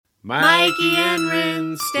Mikey and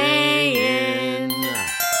Rin stay in.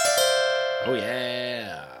 Oh,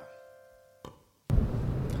 yeah.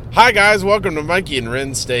 Hi, guys. Welcome to Mikey and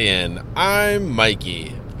Rin Stay In. I'm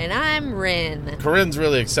Mikey. And I'm Rin. Corinne's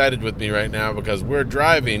really excited with me right now because we're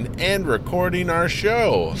driving and recording our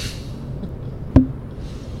show.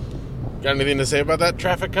 Got anything to say about that,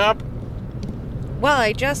 traffic cop? Well,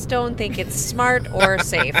 I just don't think it's smart or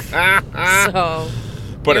safe. So,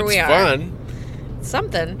 but here it's we are. fun.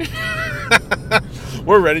 Something.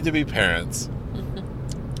 We're ready to be parents.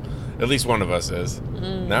 At least one of us is.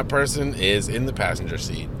 That person is in the passenger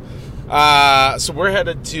seat. So we're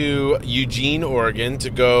headed to Eugene, Oregon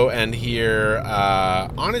to go and hear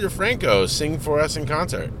Ana DeFranco sing for us in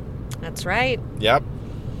concert. That's right. Yep.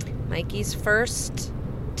 Mikey's first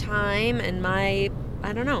time and my,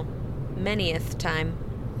 manyth time.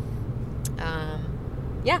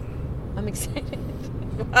 Yeah, I'm excited.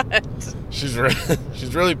 What? She's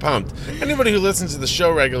really pumped. Anybody who listens to the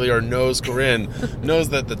show regularly or knows Corinne knows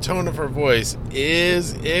that the tone of her voice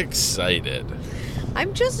is excited.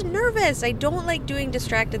 I'm just nervous. I don't like doing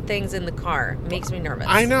distracted things in the car. It makes me nervous.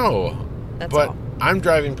 I know. That's but all. I'm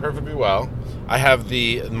driving perfectly well. I have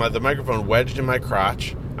the microphone wedged in my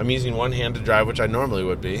crotch. I'm using one hand to drive, which I normally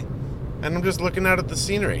would be. And I'm just looking out at the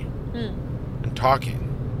scenery and talking.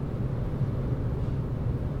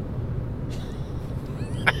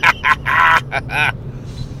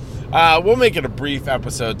 We'll make it a brief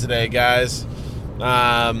episode today, guys. Do you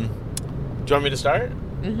want me to start?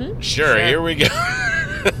 Mm-hmm. Sure, here we go.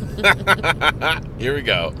 Here we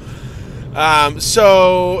go.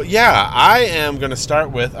 So, yeah, I am going to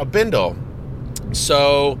start with a bindle.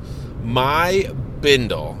 So, my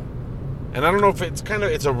bindle, and I don't know if it's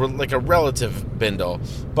like a relative bindle,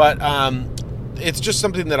 but it's just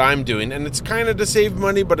something that I'm doing, and it's kind of to save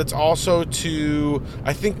money, but it's also to,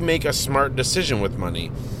 I think, make a smart decision with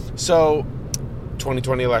money. So,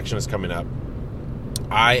 2020 election is coming up.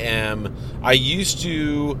 I used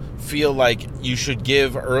to feel like you should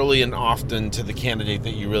give early and often to the candidate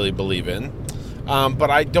that you really believe in, but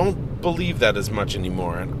I don't believe that as much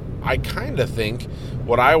anymore, and I kind of think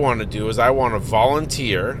what I want to do is I want to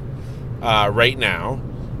volunteer right now,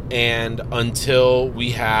 and until we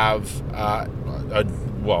have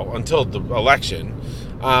until the election,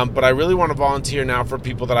 but I really want to volunteer now for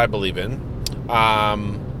people that I believe in.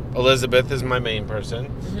 Elizabeth is my main person.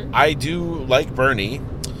 Mm-hmm. I do like Bernie.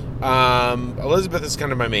 Elizabeth is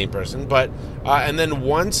kind of my main person, but and then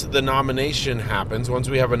once the nomination happens, once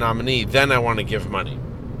we have a nominee, then I want to give money.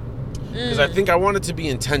 Because I think I want it to be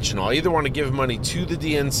intentional. I either want to give money to the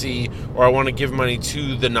DNC or I want to give money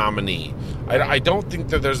to the nominee. I don't think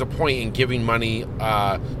that there's a point in giving money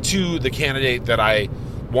to the candidate that I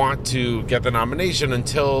want to get the nomination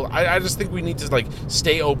until I just think we need to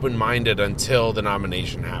stay open-minded until the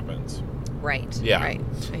nomination happens. Right. Yeah. Right.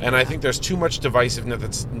 I think there's too much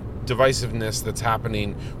divisiveness that's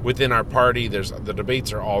happening within our party. The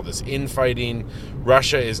debates are all this infighting.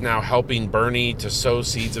 Russia is now helping Bernie to sow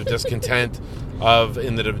seeds of discontent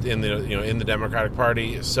in the Democratic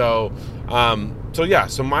Party. So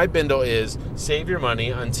my bindle is save your money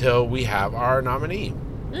until we have our nominee.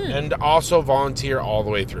 And also volunteer all the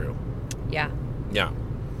way through. Yeah. Yeah,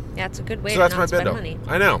 it's a good way to that's not my spend bindle. money.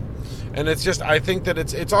 I know. And it's just, I think that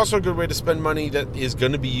it's also a good way to spend money that is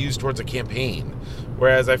going to be used towards a campaign.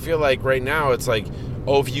 Whereas I feel like right now it's like,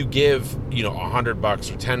 if you give, $100 or $10 or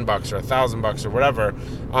 $1,000 or whatever,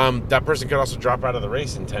 that person could also drop out of the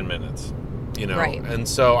race in 10 minutes, Right. And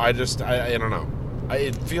so I don't know.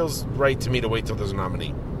 It feels right to me to wait till there's a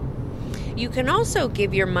nominee. You can also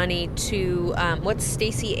give your money to, what's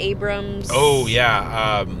Stacey Abrams? Oh,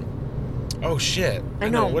 yeah. Oh, shit. I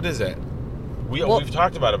know. What is it? We've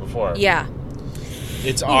talked about it before. Yeah.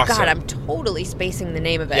 It's awesome. God, I'm totally spacing the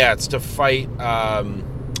name of it. Yeah, it's to fight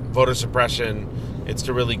voter suppression. It's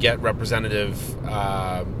to really get representative...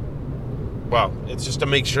 it's just to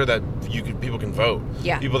make sure that people can vote.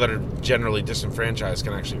 Yeah. People that are generally disenfranchised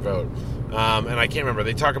can actually vote. And I can't remember.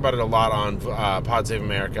 They talk about it a lot on Pod Save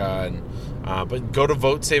America. But go to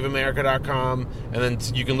votesaveamerica.com, and then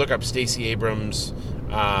you can look up Stacey Abrams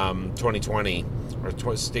 2020 or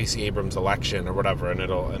Stacey Abrams election or whatever, and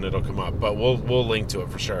it'll come up. But we'll link to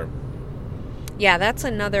it for sure. Yeah, that's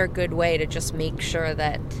another good way to just make sure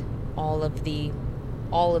that all of the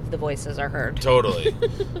voices are heard. Totally.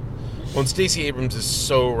 Well, Stacey Abrams is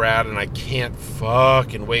so rad, and I can't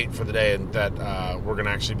fucking wait for the day that we're going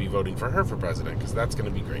to actually be voting for her for president, because that's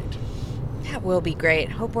going to be great. That will be great.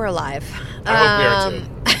 Hope we're alive. I hope we are too.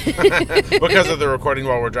 Because of the recording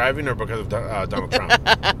while we're driving, or because of Donald Trump?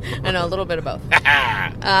 I know, a little bit of both.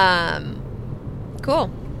 Cool.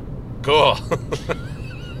 Cool.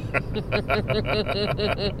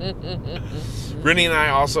 Brittany and I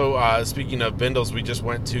also, speaking of bindles, we just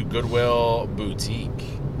went to Goodwill Boutique.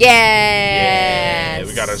 Yeah,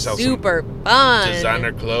 we got ourselves super some fun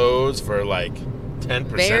designer clothes for like 10%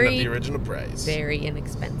 of the original price. Very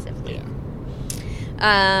inexpensively.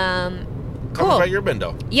 Yeah. Cool. Tell me about your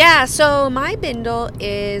bindle. Yeah, so my bindle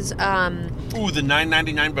is Ooh, the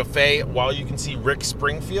 $9.99 buffet while you can see Rick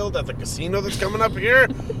Springfield at the casino that's coming up here.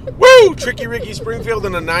 Woo! Tricky Ricky Springfield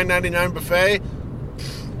and a $9.99 buffet.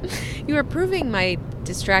 You were proving my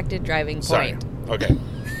distracted driving point. Sorry. Okay.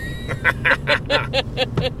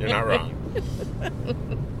 You're not wrong.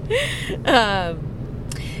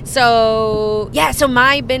 So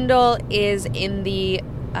my bindle is in the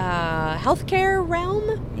healthcare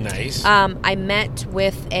realm. Nice. I met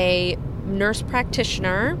with a nurse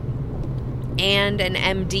practitioner and an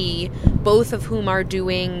MD, both of whom are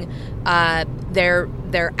doing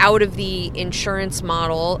they're out of the insurance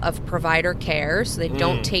model of provider care, so they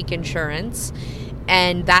don't take insurance,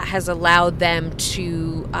 and that has allowed them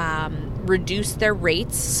to reduce their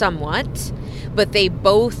rates somewhat, but they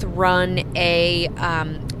both run a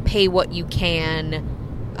pay what you can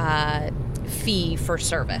fee for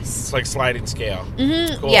service. It's like sliding scale.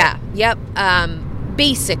 Mm-hmm. Cool. Yeah. Yep.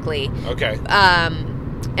 Basically. Okay.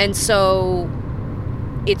 And so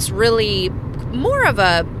it's really more of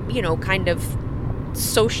a, kind of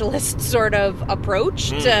socialist sort of approach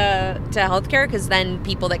to healthcare, because then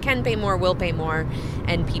people that can pay more will pay more,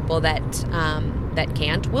 and people that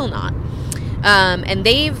can't will not. And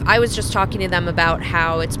I was just talking to them about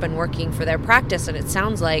how it's been working for their practice, and it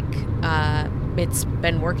sounds like it's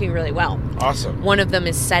been working really well. Awesome. One of them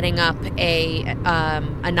is setting up a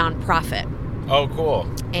nonprofit. Oh, cool.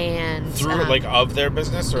 And through of their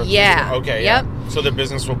business, or yeah. Okay. Yep. Yeah. So their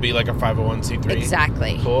business will be like a 501c3.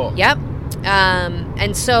 Exactly. Cool. Yep.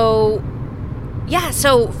 And so,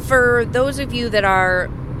 so for those of you that are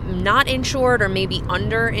not insured or maybe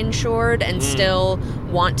underinsured and still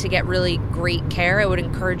want to get really great care, I would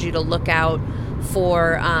encourage you to look out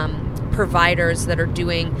for providers that are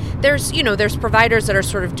doing, there's providers that are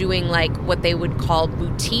sort of doing like what they would call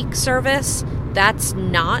boutique service. That's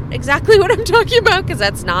not exactly what I'm talking about, because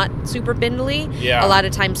that's not super bindly. Yeah. A lot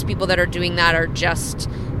of times people that are doing that are just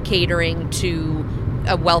catering to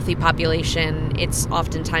a wealthy population. It's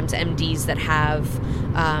oftentimes MDs that have,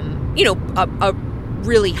 a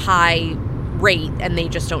really high rate, and they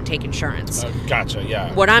just don't take insurance. Gotcha.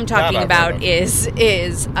 Yeah. What I'm talking about is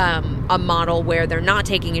a model where they're not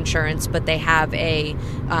taking insurance, but they have a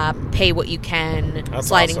pay what you can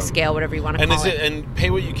sliding scale, whatever you want to call it. And pay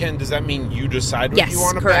what you can, does that mean you decide what you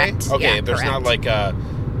want to correct. pay? Okay, Yeah, there's correct. not like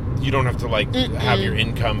you don't have to have your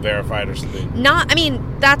income verified or something.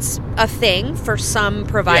 That's a thing for some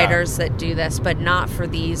providers that do this, but not for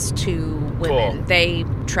these two women. Cool. They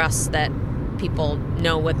trust that people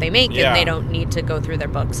know what they make, and they don't need to go through their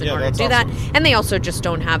books in order to do that. And they also just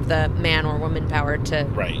don't have the man or woman power to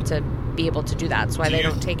be able to do that. That's why they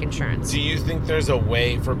don't take insurance. Do you think there's a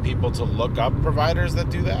way for people to look up providers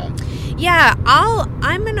that do that? Yeah,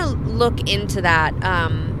 I'm gonna look into that.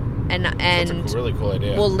 And that's a really cool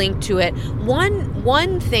idea. We'll link to it.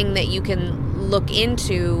 One thing that you can look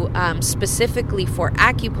into specifically for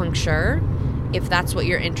acupuncture, if that's what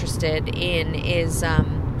you're interested in, is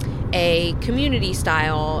a community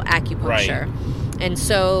style acupuncture. Right. And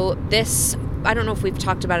so this, I don't know if we've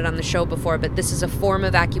talked about it on the show before, but this is a form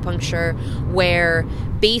of acupuncture where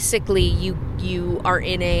basically you are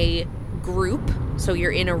in a group. So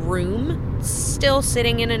you're in a room, still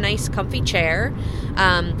sitting in a nice comfy chair,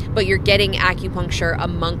 but you're getting acupuncture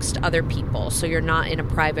amongst other people. So you're not in a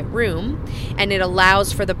private room, and it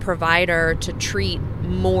allows for the provider to treat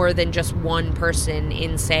more than just one person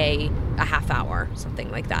in, say, a half hour,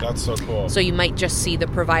 something like that. That's so cool. So you might just see the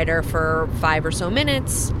provider for 5 or so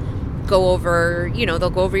minutes, go over, they'll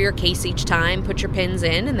go over your case each time, put your pins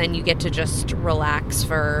in, and then you get to just relax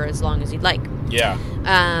for as long as you'd like. Yeah.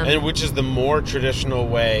 And which is the more traditional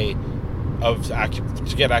way of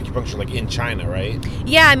to get acupuncture, like in China, right?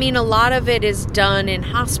 Yeah, a lot of it is done in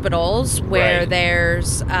hospitals where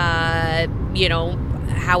there's,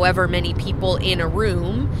 however many people in a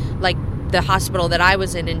room. Like the hospital that I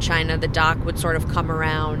was in China, the doc would sort of come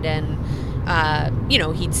around and,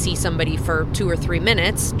 he'd see somebody for 2 or 3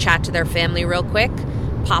 minutes, chat to their family real quick,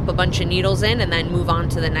 pop a bunch of needles in, and then move on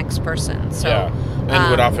to the next person. So,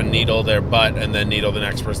 and would often needle their butt and then needle the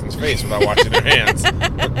next person's face without washing their hands.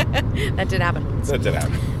 That did happen once. That did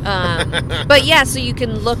happen. But yeah, so you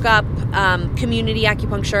can look up community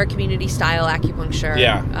acupuncture, community style acupuncture.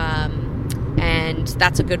 Yeah. And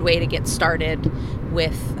that's a good way to get started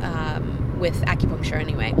with acupuncture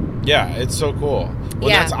anyway. Yeah, it's so cool. Well,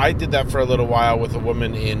 Yeah. I did that for a little while with a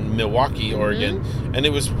woman in Milwaukee, Oregon, and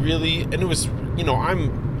it was really,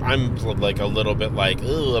 I'm like a little bit like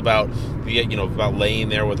ugh, about about laying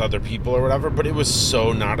there with other people or whatever, but it was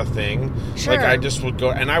so not a thing. Sure. Like I just would go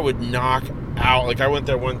and I would knock out. Like I went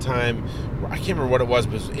there one time, I can't remember what it was,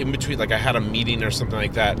 but it was in between. Like I had a meeting or something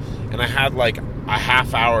like that, and I had like a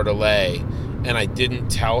half hour to lay, and I didn't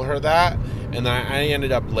tell her that. And then I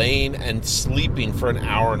ended up laying and sleeping for an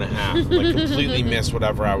hour and a half. Like, completely missed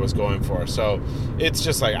whatever I was going for. So, it's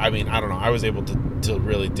just like, I mean, I don't know. I was able to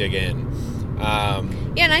really dig in. Yeah,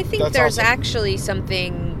 and I think That's there's awesome. actually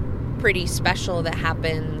something pretty special that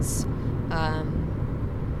happens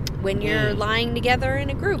when you're lying together in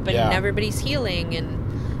a group and Yeah. everybody's healing. And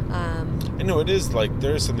I know it is like,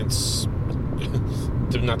 there's something,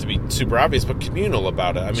 not to be super obvious, but communal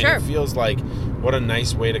about it. I mean, Sure. it feels like, what a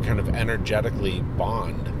nice way to kind of energetically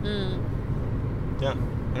bond. Yeah,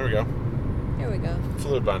 there we go. Here we go.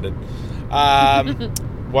 Fluid bonded.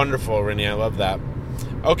 Wonderful, Rennie. I love that.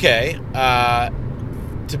 Okay,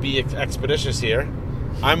 to be expeditious here,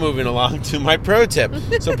 I'm moving along to my pro tip.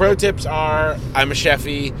 So pro tips are, I'm a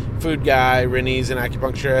chefy, food guy, Rennie's an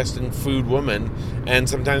acupuncturist and food woman, and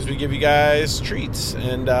sometimes we give you guys treats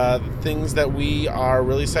and things that we are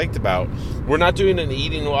really psyched about. We're not doing an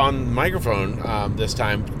eating on microphone this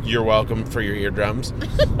time. You're welcome for your eardrums.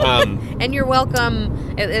 And you're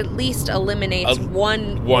welcome. At least eliminates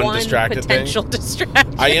one distracted potential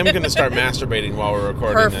distraction. I am going to start masturbating while we're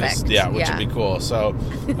recording this. Perfect. Yeah, which Yeah. would be cool. So,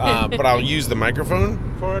 but I'll use the microphone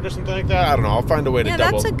for it or something like that. I don't know. I'll find a way to Yeah,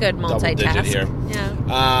 double that's a good double digit multitask. here.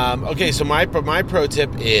 Yeah. Okay, so my pro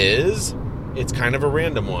tip is, it's kind of a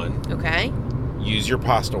random one. Okay. Use your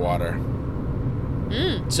pasta water.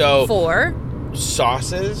 So For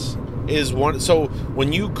sauces is one. So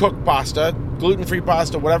when you cook pasta, gluten-free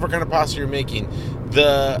pasta, whatever kind of pasta you're making,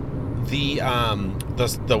 the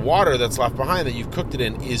water that's left behind that you've cooked it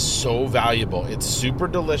in is so valuable. It's super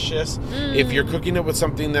delicious. If you're cooking it with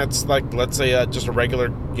something that's like, let's say, just a regular,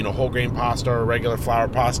 whole grain pasta or a regular flour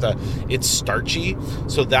pasta, it's starchy.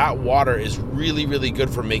 So that water is really, really good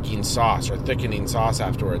for making sauce or thickening sauce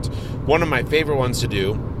afterwards. One of my favorite ones to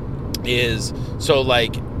do is,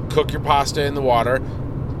 cook your pasta in the water,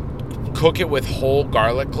 cook it with whole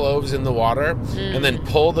garlic cloves in the water, and then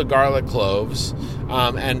pull the garlic cloves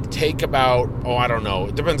and take about, I don't know,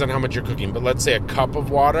 it depends on how much you're cooking, but let's say a cup of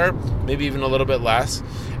water, maybe even a little bit less,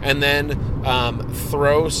 and then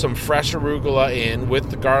throw some fresh arugula in with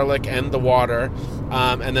the garlic and the water,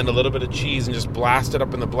 and then a little bit of cheese, and just blast it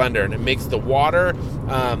up in the blender, and it makes the water,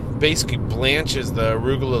 basically blanches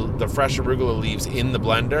the fresh arugula leaves in the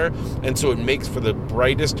blender, and so it makes for the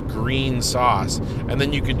brightest green sauce, and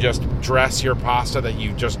then you can just dress your pasta that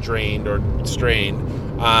you just drained or strained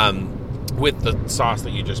with the sauce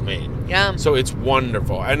that you just made. Yeah. So it's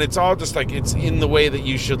wonderful. And it's all just like, it's in the way that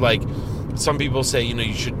you should, like, some people say,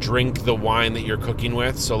 you should drink the wine that you're cooking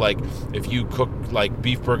with. So, like, if you cook, like,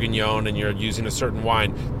 beef bourguignon and you're using a certain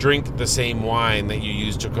wine, drink the same wine that you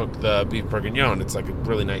use to cook the beef bourguignon. It's like a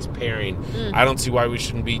really nice pairing. I don't see why we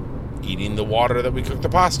shouldn't be eating the water that we cook the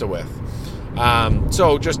pasta with.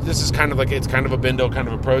 So just, this is kind of like, it's kind of a bindo, kind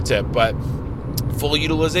of a pro tip, but full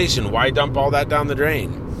utilization. Why dump all that down the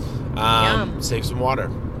drain? Save some water.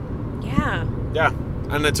 Yeah. Yeah.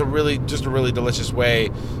 And it's a really delicious way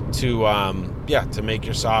to make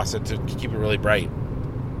your sauce and to keep it really bright.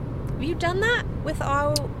 Have you done that with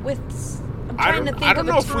I'm I trying to think don't of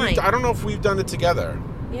know a time. I don't know if we've done it together.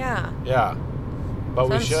 Yeah. Yeah. But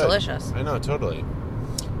we Sounds should. delicious. I know, totally.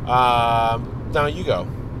 Now you go.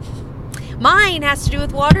 Mine has to do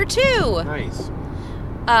with water too. Nice.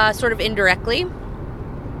 Sort of indirectly.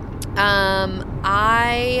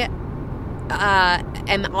 I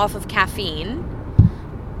am off of caffeine,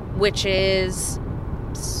 which is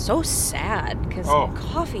so sad because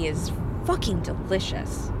coffee is fucking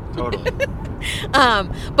delicious. Totally.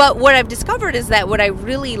 But what I've discovered is that what I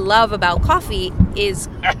really love about coffee is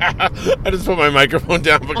I just put my microphone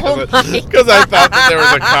down because my I thought that there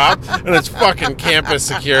was a cop, and it's fucking campus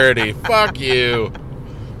security. Fuck you.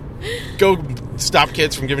 Go stop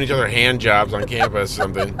kids from giving each other hand jobs on campus or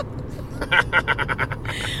something.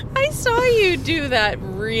 I saw you do that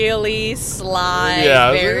really sly,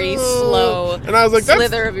 Yeah, very slow and I was like,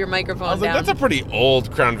 slither of your microphone I was like, down. that's a pretty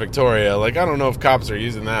old Crown Victoria. Like, I don't know if cops are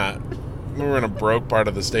using that. We're in a broke part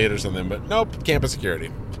of the state or something, but nope, campus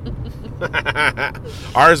security.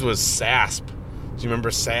 Ours was SASP. Do you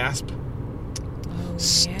remember SASP?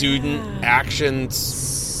 Student Action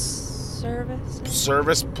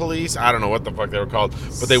Service Police. I don't know what the fuck they were called,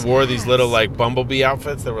 but they wore these little like bumblebee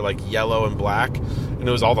outfits that were like yellow and black, And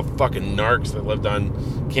it was all the fucking narcs that lived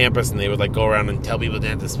on campus, and they would like go around and tell people they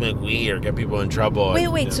had to smoke weed or get people in trouble. Wait,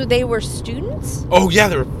 and, you know. so they were students? Oh yeah,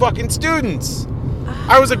 they were fucking students.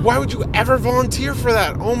 I was like, why would you ever volunteer for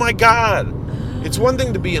that? Oh my god. It's one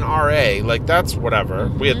thing to be an RA, like that's whatever.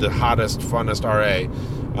 We had the hottest, funnest RA.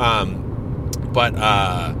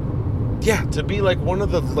 Yeah, to be like one of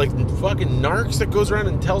the like fucking narcs that goes around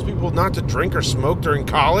and tells people not to drink or smoke during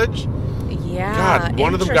college. Yeah. God,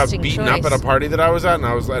 one of them got interesting beaten choice. up at a party that I was at, and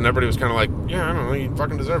everybody was kind of like, yeah, I don't know, you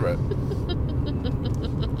fucking deserve it.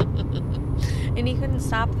 And you couldn't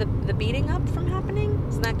stop the beating up from happening?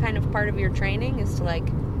 Isn't that kind of part of your training? Is to like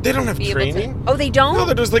They don't have be able to- training. Oh, they don't? No,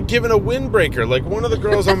 they're just like giving a windbreaker. Like one of the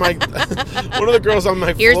girls on my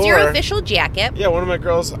Here's floor. your official jacket. Yeah, one of my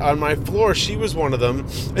girls on my floor, she was one of them,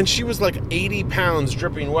 and she was like 80 pounds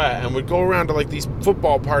dripping wet and would go around to like these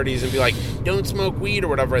football parties and be like, don't smoke weed or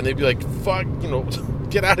whatever, and they'd be like, fuck,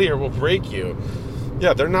 get out of here, we'll break you.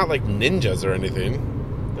 Yeah, they're not like ninjas or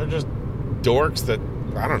anything. They're just dorks that,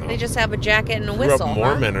 I don't know. They just have a jacket and a grew whistle. up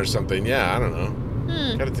Mormon or something. Yeah, I don't know.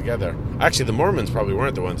 Get it together. Actually, the Mormons probably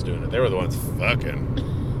weren't the ones doing it. They were the ones fucking.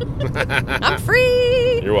 I'm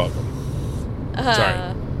free. You're welcome.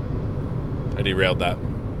 Sorry. I derailed that.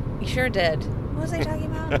 You sure did. What was I talking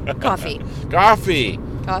about? Coffee. Coffee.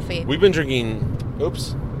 We've been drinking...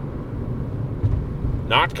 Oops.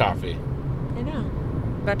 Not coffee. I know.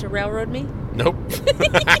 About to railroad me? Nope.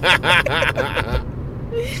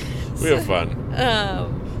 We have fun.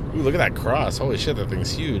 Ooh, look at that cross. Holy shit, that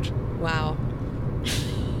thing's huge. Wow.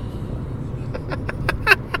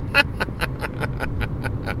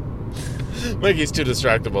 Mikey's too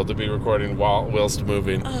distractible to be recording whilst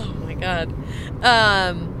moving. Oh my god.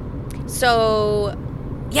 So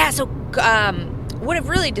what I've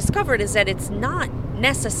really discovered is that it's not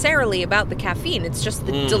necessarily about the caffeine. It's just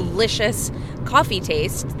the delicious coffee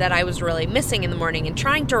taste that I was really missing in the morning, and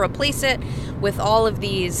trying to replace it with all of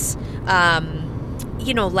these,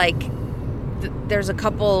 there's a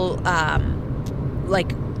couple,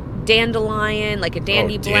 like dandelion, like a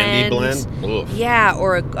dandy blend. Oof. Yeah,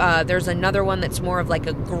 or there's another one that's more of like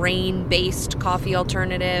a grain-based coffee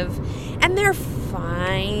alternative, and they're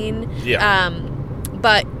fine. Yeah.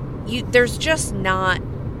 But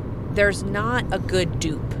there's not a good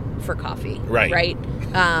dupe for coffee. Right.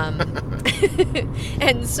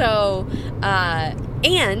 And so,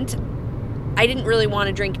 and I didn't really want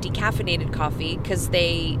to drink decaffeinated coffee because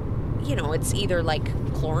it's either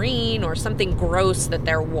like chlorine or something gross that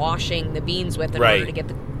they're washing the beans with in order to get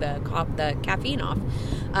the caffeine off.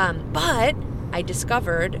 But I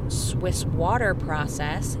discovered Swiss water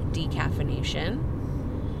process decaffeination,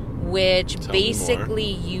 which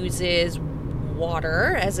basically uses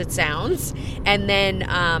water, as it sounds, and then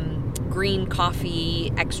green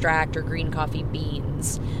coffee extract or green coffee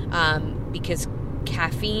beans, because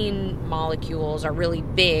caffeine molecules are really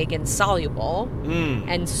big and soluble,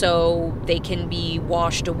 and so they can be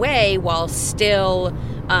washed away while still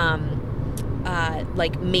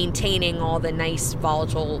maintaining all the nice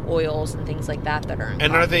volatile oils and things like that are in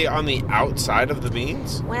And coffee. are they on the outside of the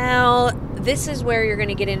beans? Well, this is where you're going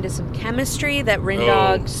to get into some chemistry that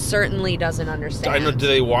Rindog certainly doesn't understand. I know. Do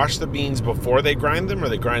they wash the beans before they grind them, or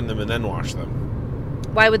they grind them and then wash them?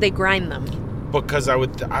 Why would they grind them? Because I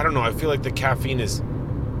don't know, I feel like the caffeine is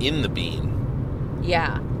in the bean.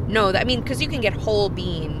 Yeah. No, because you can get whole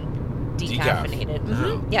bean decaffeinated.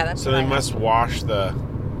 Oh. Yeah, that's so what they I must have. wash the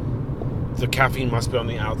caffeine must be on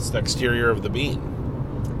the exterior of the bean.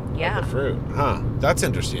 Yeah. Of the fruit. Huh. That's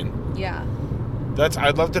interesting. Yeah.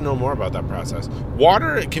 I'd love to know more about that process.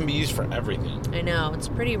 Water, it can be used for everything. I know. It's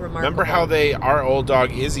pretty remarkable. Remember how our old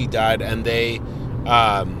dog Izzy died, and they,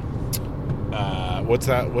 what's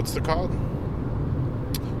it called?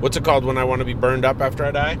 What's it called when I want to be burned up after I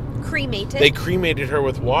die? Cremated? They cremated her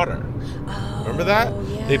with water. Oh, Remember that?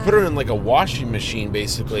 Yeah. They put her in like a washing machine,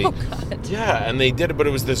 basically. Oh, God. Yeah, and they did it, but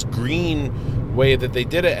it was this green way that they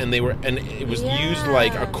did it, and it was used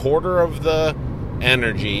like a quarter of the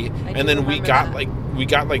energy, and then we got like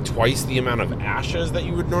twice the amount of ashes that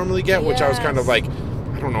you would normally get, which I was kind of like,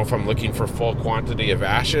 I don't know if I'm looking for full quantity of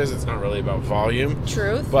ashes. It's not really about volume.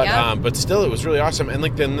 Truth. But yeah. but still, it was really awesome. And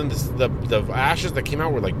like then the ashes that came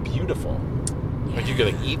out were like beautiful. Yeah. Like you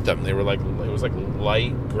could like eat them. They were like, it was like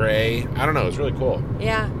light gray. I don't know. It was really cool.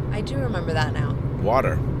 Yeah, I do remember that now.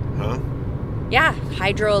 Water, huh? Yeah,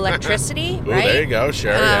 hydroelectricity. Ooh, right? There you go.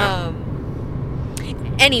 Sure. Yeah.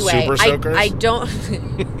 Anyway, Super soakers? I don't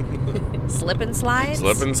slip and slide.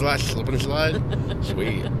 Slip and slide.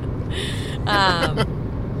 Sweet.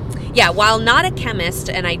 Yeah, while not a chemist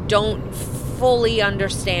and I don't fully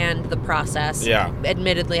understand the process. Yeah.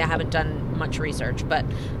 Admittedly, I haven't done much research, but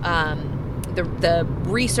the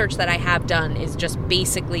research that I have done is just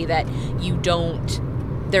basically that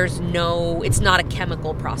it's not a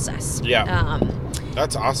chemical process. Yeah.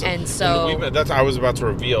 That's awesome. And so I was about to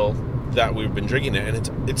reveal that we've been drinking it,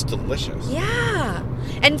 and it's delicious. Yeah.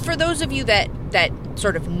 And for those of you that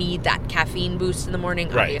sort of need that caffeine boost in the morning,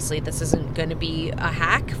 right. Obviously this isn't going to be a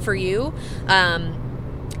hack for you.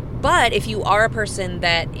 But if you are a person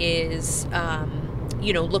that is,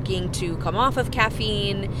 looking to come off of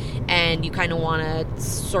caffeine and you kind of want to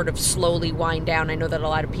sort of slowly wind down, I know that a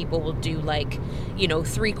lot of people will do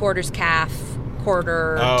 3/4 calf,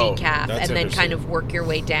 quarter decaf, and then kind of work your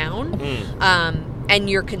way down. And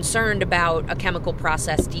you're concerned about a chemical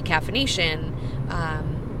process decaffeination,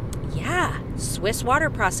 Swiss water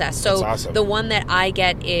process. So that's awesome. The one that I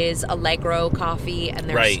get is Allegro coffee, and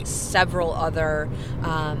there's several other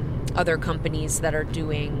companies that are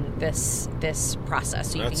doing this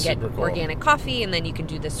process. So you can get organic coffee, and then you can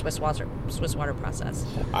do this Swiss water process.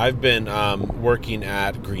 I've been working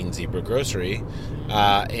at Green Zebra Grocery,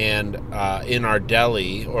 and in our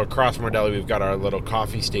deli, or across from our deli, we've got our little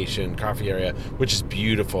coffee area, which is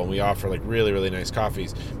beautiful, and we offer really, really nice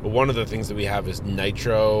coffees. But one of the things that we have is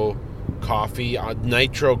Nitro coffee,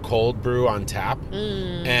 Nitro cold brew on tap,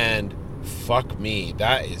 and fuck me,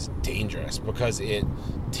 that is dangerous because it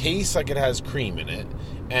tastes like it has cream in it,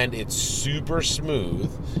 and it's super smooth,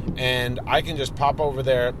 and I can just pop over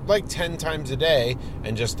there 10 times a day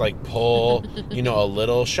and just pull a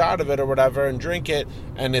little shot of it or whatever and drink it,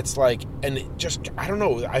 and it's and it just, I don't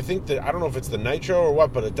know, I don't know if it's the nitro or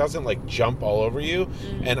what, but it doesn't jump all over you,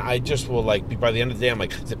 and I just will be, by the end of the day, I'm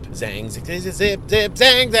zip zang zip zip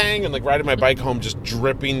zang zang, and riding my bike home just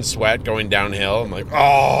dripping sweat going downhill. I'm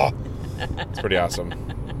oh, it's pretty awesome.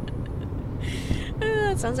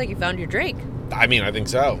 It sounds like you found your drink. I mean, I think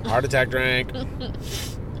so. Heart attack drink.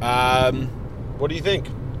 What do you think?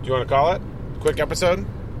 Do you want to call it? Quick episode?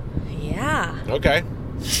 Yeah. Okay.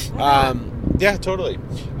 Yeah, totally.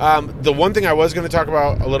 The one thing I was going to talk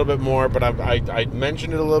about a little bit more, but I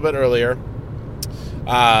mentioned it a little bit earlier.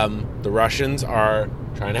 The Russians are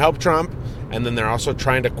trying to help Trump, and then they're also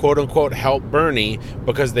trying to quote-unquote help Bernie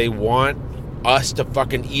because they want us to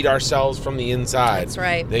fucking eat ourselves from the inside. That's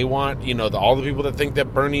right. They want, all the people that think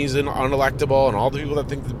that Bernie's unelectable, and all the people that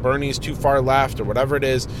think that Bernie's too far left or whatever it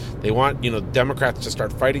is, they want, Democrats to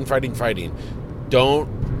start fighting.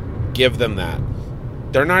 Don't give them that.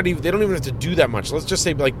 They don't even have to do that much. Let's just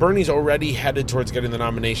say, Bernie's already headed towards getting the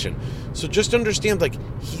nomination. So just understand,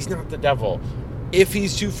 he's not the devil. If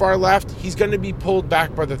he's too far left, he's going to be pulled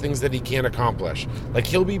back by the things that he can't accomplish.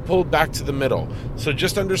 He'll be pulled back to the middle. So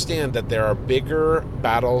just understand that there are bigger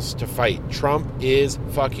battles to fight. Trump is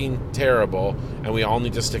fucking terrible, and we all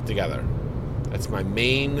need to stick together. That's my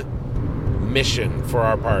main mission for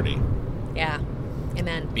our party. Yeah.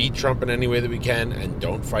 Amen. Beat Trump in any way that we can, and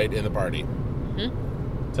don't fight in the party.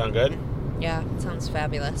 Mm-hmm. Sound good? Yeah, sounds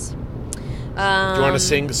fabulous. Do you want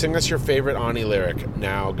to sing us your favorite Ani lyric?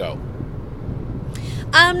 Now go.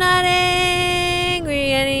 I'm not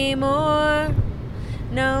angry anymore.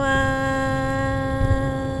 No, I'm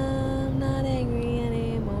not angry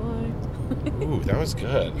anymore. Ooh, that was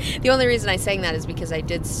good. The only reason I sang that is because I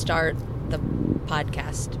did start the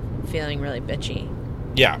podcast feeling really bitchy.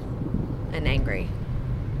 Yeah. And angry.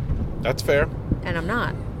 That's fair. And I'm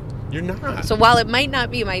not. You're not. So while it might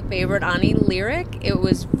not be my favorite Ani lyric,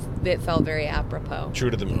 it felt very apropos. True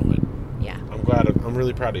to the moment. Yeah. I'm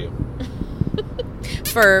really proud of you.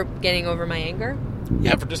 For getting over my anger?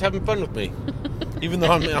 Yeah, for just having fun with me. Even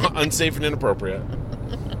though I'm unsafe and inappropriate.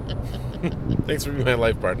 Thanks for being my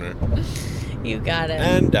life partner. You got it.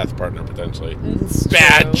 And death partner, potentially. It's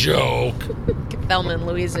bad true. Joke. Thelma and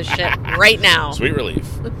Louise's shit right now. Sweet relief.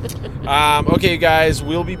 Okay, guys,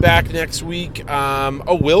 we'll be back next week.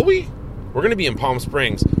 Will we? We're going to be in Palm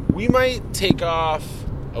Springs. We might take off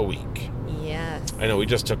a week. Yes. I know, we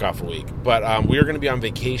just took off a week. But we are going to be on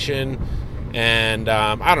vacation. And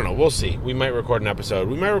I don't know. We'll see. We might record an episode.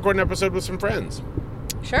 We might record an episode with some friends.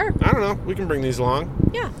 Sure. I don't know. We can bring these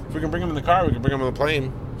along. Yeah. If we can bring them in the car, we can bring them on the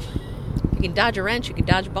plane. You can dodge a wrench. You can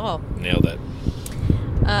dodge a ball. Nailed it.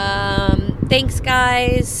 Thanks,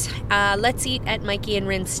 guys. Let's Eat at Mikey and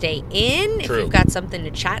Rin Stay In. True. If you've got something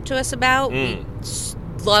to chat to us about, we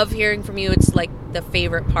love hearing from you. It's the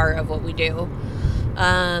favorite part of what we do.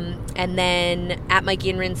 And then at Mikey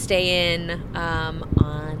and Rin Stay In on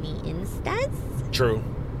the Instas. True.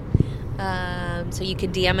 So you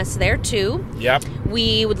can DM us there too. Yep.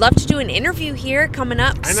 We would love to do an interview here coming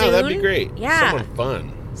up soon. I know, that'd be great. Yeah.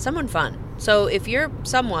 Someone fun. So if you're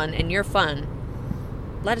someone and you're fun,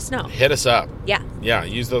 let us know. Hit us up. Yeah. Yeah,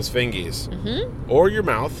 use those fingies. Mm-hmm. Or your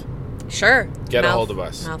mouth. Sure. Get a hold of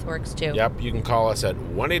us. Mouth works too. Yep, you can call us at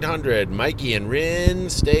 1-800-Mikey and Rin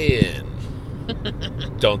Stay In.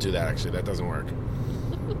 Don't do that, actually. That doesn't work.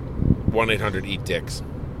 1-800-EAT-DICKS.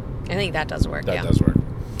 I think that does work. That does work.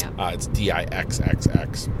 Yeah. It's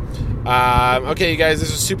DIXXX. Okay, you guys,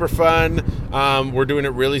 this was super fun. We're doing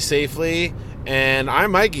it really safely. And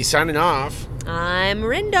I'm Mikey, signing off. I'm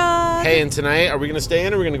Rindog. Hey, and tonight, are we going to stay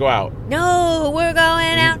in or are we going to go out? No, we're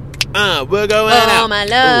going out. We're going out. Oh, my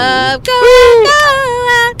love, go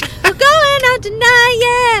out. We're going out tonight,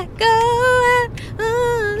 yeah. Go out.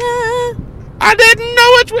 I didn't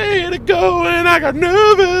know which way to go and I got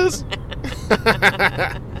nervous.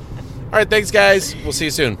 All right, thanks, guys. We'll see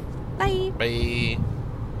you soon. Bye. Bye.